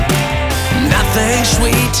think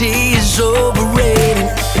sweet tea is overrated,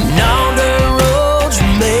 and all dirt roads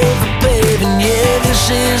were made for paving. Yeah, this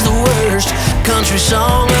is the worst country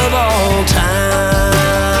song of all.